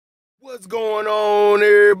What's going on,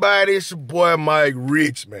 everybody? It's your boy Mike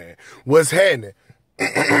Rich, man. What's happening?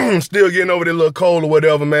 Still getting over the little cold or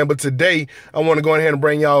whatever, man. But today, I want to go ahead and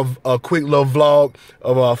bring y'all a quick little vlog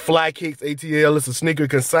of Flykix ATL. It's a sneaker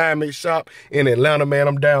consignment shop in Atlanta, man.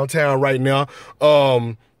 I'm downtown right now.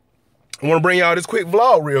 I want to bring y'all this quick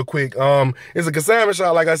vlog real quick. It's a consignment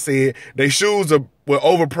shop, like I said. They shoes are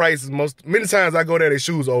overpriced. Many times I go there, their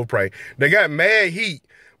shoes are overpriced. They got mad heat,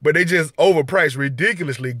 but they just overpriced,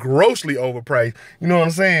 ridiculously, grossly overpriced. You know what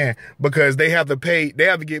I'm saying? Because they have to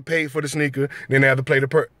get paid for the sneaker, then they have to pay the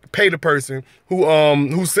person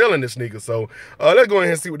who's selling the sneaker. So let's go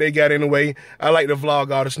ahead and see what they got anyway. I like to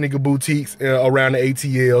vlog all the sneaker boutiques around the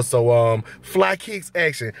ATL. So Flykix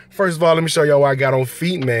action. First of all, let me show y'all what I got on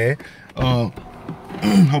feet, man. Hope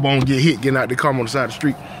I don't get hit getting out the car on the side of the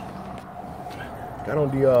street. Got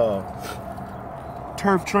on the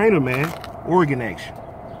turf trainer, man. Oregon action.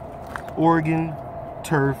 Oregon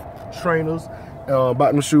turf trainers.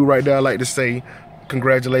 About them shoe right there, I like to say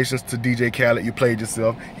congratulations to DJ Khaled. You played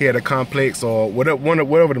yourself. He had a complex or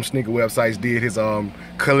whatever them sneaker websites did, his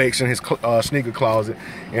collection, his sneaker closet,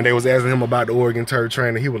 and they was asking him about the Oregon turf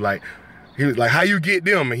trainer. He was like, how you get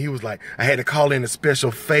them? And he was like, I had to call in a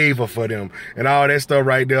special favor for them and all that stuff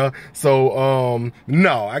right there. So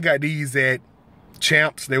no, I got these at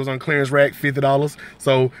Champs. They was on clearance rack, $50.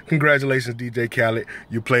 So congratulations, DJ Khaled.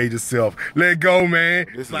 You played yourself. Let go, man.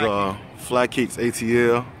 This is Flykix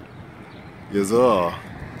ATL. Yes,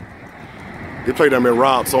 they played them in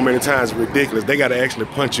Rob so many times, it's ridiculous. They gotta actually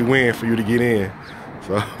punch you in for you to get in.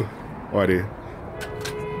 So right there.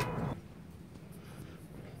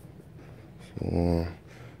 So,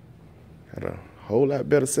 got a whole lot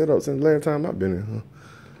better setup since the last time I've been in, huh?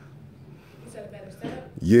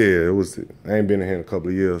 Yeah, I ain't been in here in a couple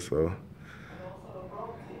of years, so.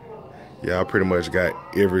 Yeah, I pretty much got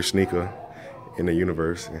every sneaker in the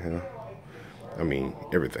universe in here. I mean,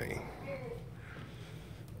 everything.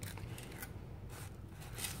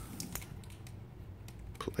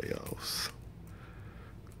 Playoffs.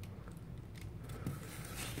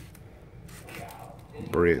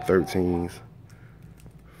 Bread 13s,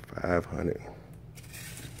 500.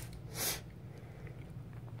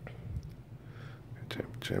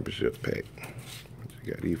 Championship pack.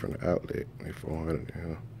 You got these from the outlet. They 400.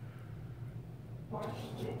 Yeah.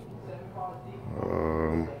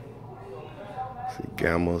 See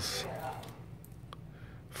Gammas,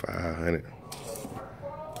 500.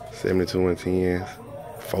 72 and 10s,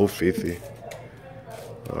 450.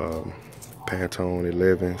 Pantone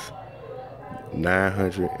 11s,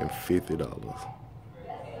 $950.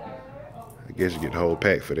 I guess you get the whole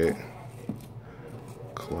pack for that.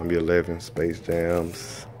 Columbia 11, Space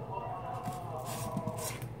Jams,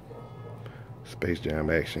 Space Jam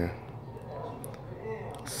action,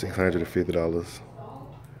 $650.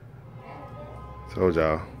 Told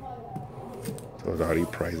y'all these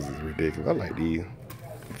prices is ridiculous. I like these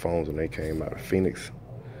phones when they came out of Phoenix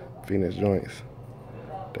joints.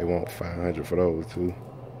 They want $500 for those too.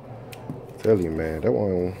 Tell you, man, that's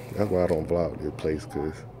why I don't vlog this place,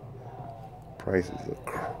 cause prices are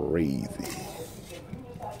crazy.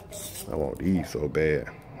 I want these so bad.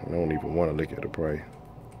 I don't even want to look at the price.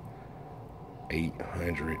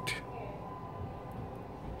 $800.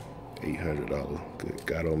 Good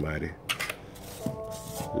God Almighty.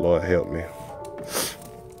 Lord help me.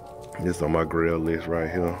 This is on my grill list right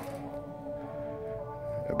here.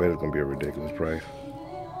 I bet it's gonna be a ridiculous price.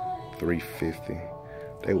 $350.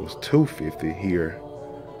 They was $250 here.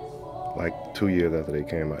 Like 2 years after they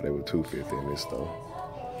came out, they were $250 in this store.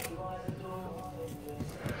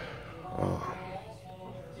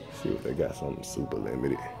 See if they got something super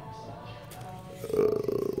limited.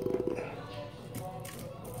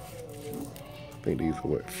 I think these are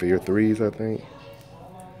what, Fear 3s, I think.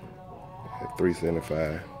 At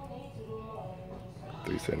 $375.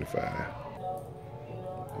 $375.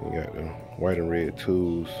 You got the white and red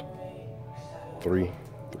 2s,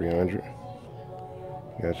 $300.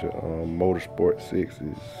 You got your Motorsport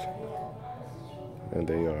 6s, and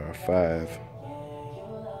they are $500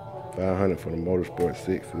 for the Motorsport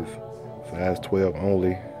 6s. Size 12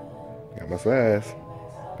 only. Got my size.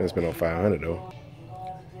 Gonna spend on $500 though.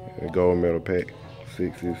 The gold medal pack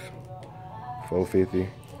 6s, $450.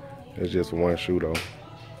 That's just one shoe though.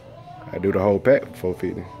 I do the whole pack for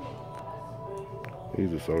 $450.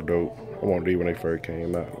 These are so dope. I wanted these when they first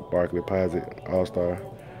came out. Barkley Posit All-Star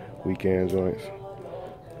weekend joints.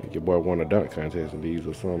 I think your boy won a dunk contest and these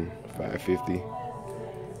are some $550.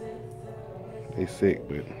 They sick,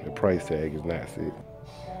 but the price tag is not sick.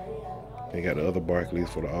 They got the other Barkleys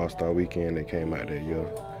for the All-Star weekend that came out that year.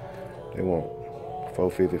 They want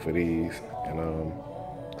 $450 for these and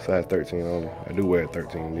Size 13 only. I do wear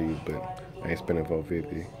 13 these, but I ain't spending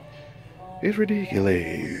 $450. It's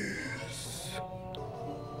ridiculous.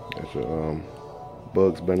 That's a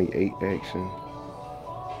Bugs Bunny 8 action.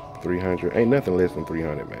 300. Ain't nothing less than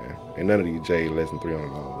 300, man. Ain't none of these J's less than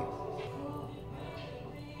 $300.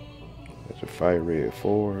 That's a Fire Red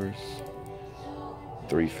 4s.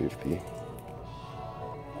 350.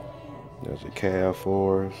 That's a Cal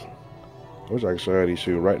 4s. I wish I could show you these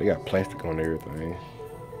shoes right. They got plastic on everything.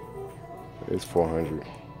 It's 400.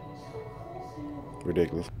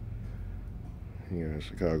 Ridiculous. Yeah,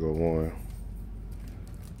 Chicago 1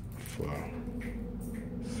 for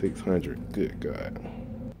 600. Good God.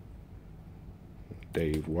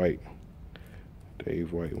 Dave White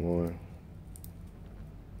 1,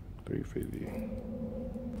 350.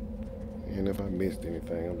 And if I missed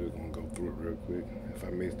anything, I'm just gonna go through it real quick. If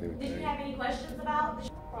I missed anything. Did you have any questions about the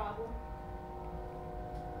problem?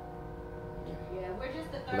 Yeah, we're just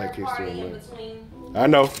the third party in between. I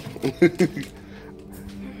know.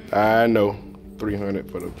 I know. 300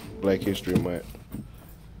 for the Black History Month.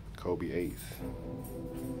 Kobe 8s.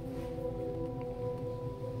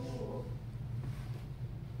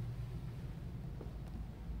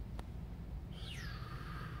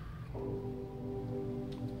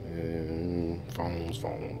 And phones.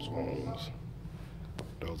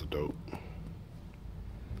 Those are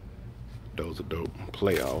dope.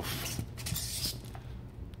 Playoff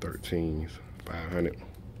 13s, 500.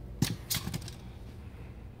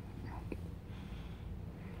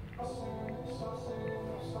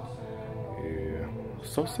 Yeah,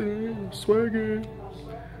 saucy, swaggy.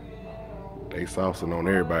 They saucing on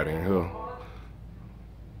everybody in here.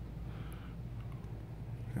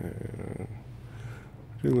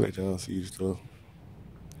 Just let y'all see stuff.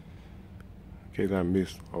 In case I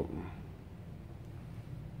missed something.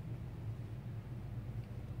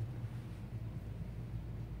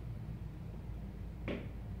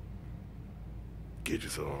 Get you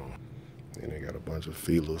some. And they got a bunch of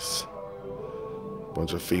feelers.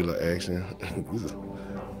 Bunch of feeler action.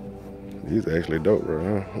 These are actually dope,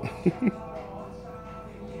 right? Huh?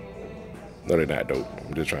 No, they're not dope.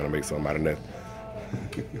 I'm just trying to make something out of nothing.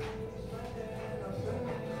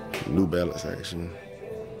 New Balance action.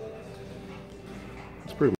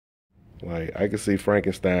 It's pretty like I can see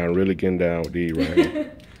Frankenstein really getting down with these right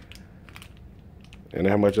here. And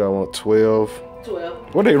how much y'all want? 12?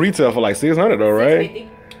 12. What they retail for, like 600 though, right?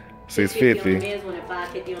 650. 650 on the men's one and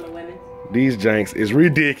 550 on the women's. These janks is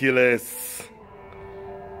ridiculous.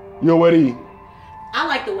 Yo, what these? I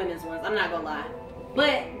like the women's ones, I'm not gonna lie. But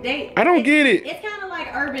I don't get it. It's kind of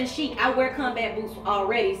like urban chic. I wear combat boots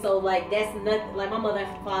already, so like that's nothing. Like my mother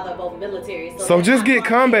and father are both military, so just get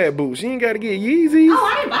combat boots. You ain't got to get Yeezys. Oh,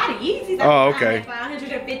 I didn't buy the Yeezys. Oh, okay.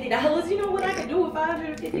 $550. You know what I can do with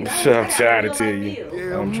 $550? I'm trying to tell you.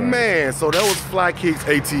 Yeah, man. So that was Flykix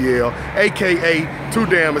ATL, aka too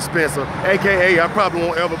damn expensive, aka I probably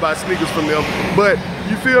won't ever buy sneakers from them. But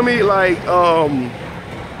you feel me? Like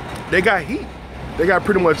they got heat. They got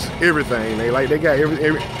pretty much everything. They got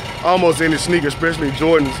every almost any sneaker, especially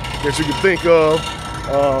Jordans that you can think of.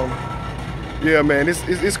 Yeah, man,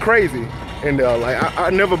 it's crazy. And like I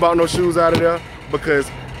never bought no shoes out of there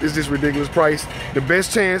because it's just ridiculous price. The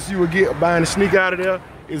best chance you would get buying a sneaker out of there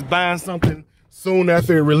is buying something soon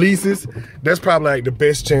after it releases. That's probably like the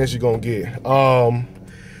best chance you're gonna get.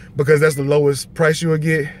 Because that's the lowest price you would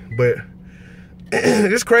get. But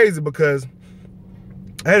it's crazy because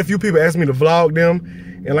I had a few people ask me to vlog them,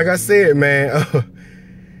 and like I said, man,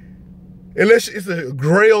 unless it's a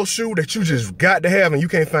grail shoe that you just got to have and you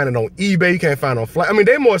can't find it on eBay, you can't find it on Flight. I mean,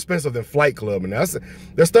 they're more expensive than Flight Club, and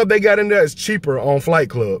the stuff they got in there is cheaper on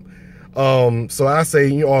Flight Club. So I say,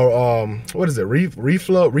 you know, what is it,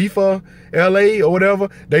 Reefa LA or whatever,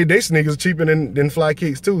 they sneakers cheaper than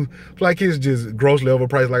Flykix too. Flykix just grossly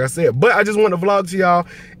overpriced, like I said. But I just want to vlog to y'all.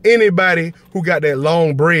 Anybody who got that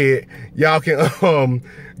long bread, y'all can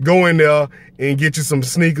go in there and get you some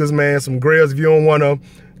sneakers, man, some grails if you don't want to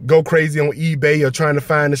go crazy on eBay or trying to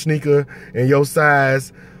find a sneaker in your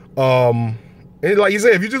size. And like you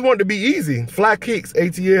said, if you just want it to be easy, Flykix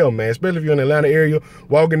ATL, man, especially if you're in the Atlanta area,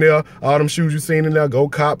 walking there, all them shoes you seen in there, go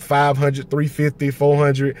cop 500, 350,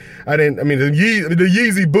 400. I mean, the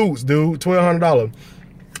Yeezy boots, dude, $1,200.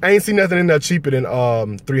 I ain't seen nothing in there cheaper than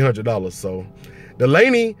 $300. So the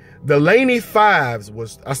Laney 5s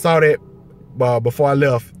was, I saw that before I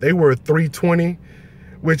left. They were $320,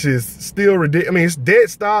 which is still ridiculous. I mean, it's dead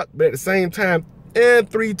stock, but at the same time, and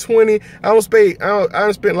 $320. I don't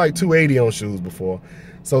spent like $280 on shoes before,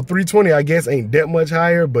 so $320 I guess ain't that much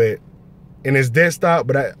higher, but and it's dead stock.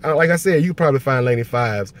 But I like I said, you could probably find Laney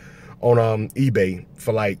 5s on eBay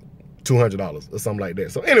for like $200 or something like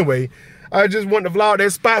that. So anyway, I just want to vlog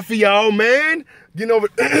that spot for y'all, man. Getting over,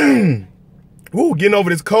 getting over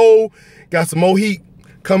this cold. Got some more heat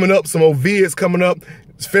coming up, some more vids coming up.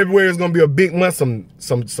 February is gonna be a big month.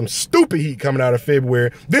 Some stupid heat coming out of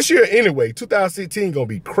February. This year anyway, 2016 gonna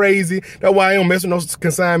be crazy. That's why I don't mess with no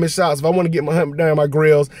consignment shops. If I want to get my hunt down my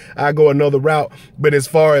grills, I go another route. But as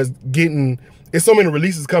far as getting, it's so many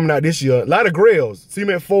releases coming out this year. A lot of grills,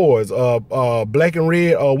 cement 4s, black and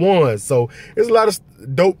red 1s. So there's a lot of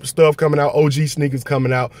dope stuff coming out. OG sneakers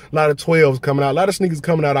coming out. A lot of 12s coming out. A lot of sneakers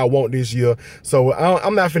coming out I want this year. So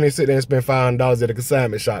I'm not finna sit there and spend $500 at a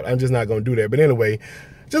consignment shop. I'm just not gonna do that. But anyway,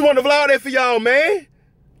 just wanted to vlog that for y'all, man.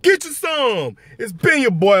 Get you some. It's been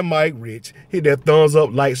your boy, Mike Rich. Hit that thumbs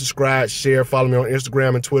up, like, subscribe, share. Follow me on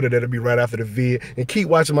Instagram and Twitter. That'll be right after the vid. And keep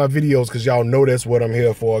watching my videos because y'all know that's what I'm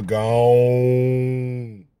here for.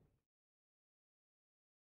 Gone.